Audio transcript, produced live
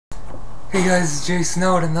Hey guys, it's Jay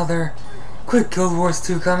Snow with another quick Guild Wars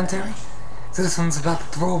 2 commentary. So this one's about the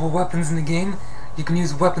throwable weapons in the game. You can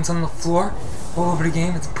use weapons on the floor all over the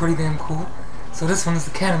game. It's pretty damn cool. So this one's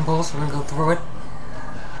the cannonball, so we're gonna go through it.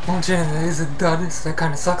 Won't you, it is a dud, so that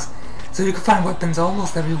kinda sucks. So you can find weapons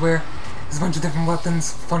almost everywhere. There's a bunch of different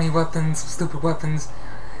weapons, funny weapons, stupid weapons,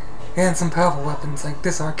 and some powerful weapons like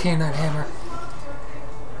this Arcane Knight hammer.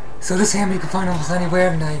 So this hammer you can find almost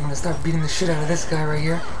anywhere. Now you're gonna start beating the shit out of this guy right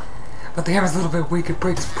here. But the hammer's a little bit weak, it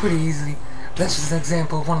breaks pretty easily. That's just an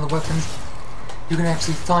example of one of the weapons you can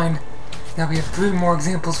actually find. Now we have 3 more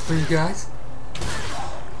examples for you guys.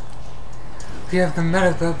 We have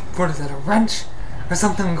the what is that, a wrench? Or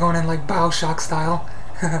something going in like Bioshock style.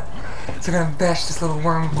 So we're gonna bash this little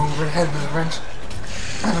worm over the head with a wrench.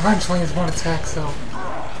 And the wrench only has 1 attack, so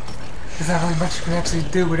there's not really much you can actually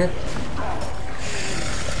do with it.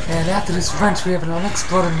 And after this wrench we have an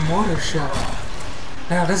unexploded mortar shell.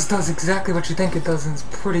 Now this does exactly what you think it does, and it's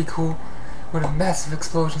pretty cool with a massive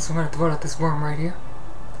explosion, so I'm going to throw out this worm right here.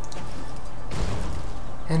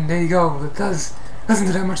 And there you go, it doesn't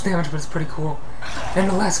do that much damage, but it's pretty cool. And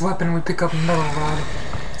the last weapon we pick up a metal rod,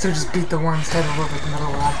 so just beat the worm's head over with the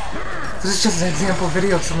metal rod. So this is just an example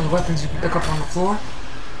video of some of the weapons you can pick up on the floor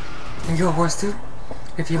in Guild Wars 2.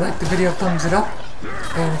 If you liked the video, thumbs it up,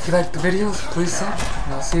 and if you liked the videos, please sub,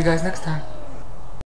 and I'll see you guys next time.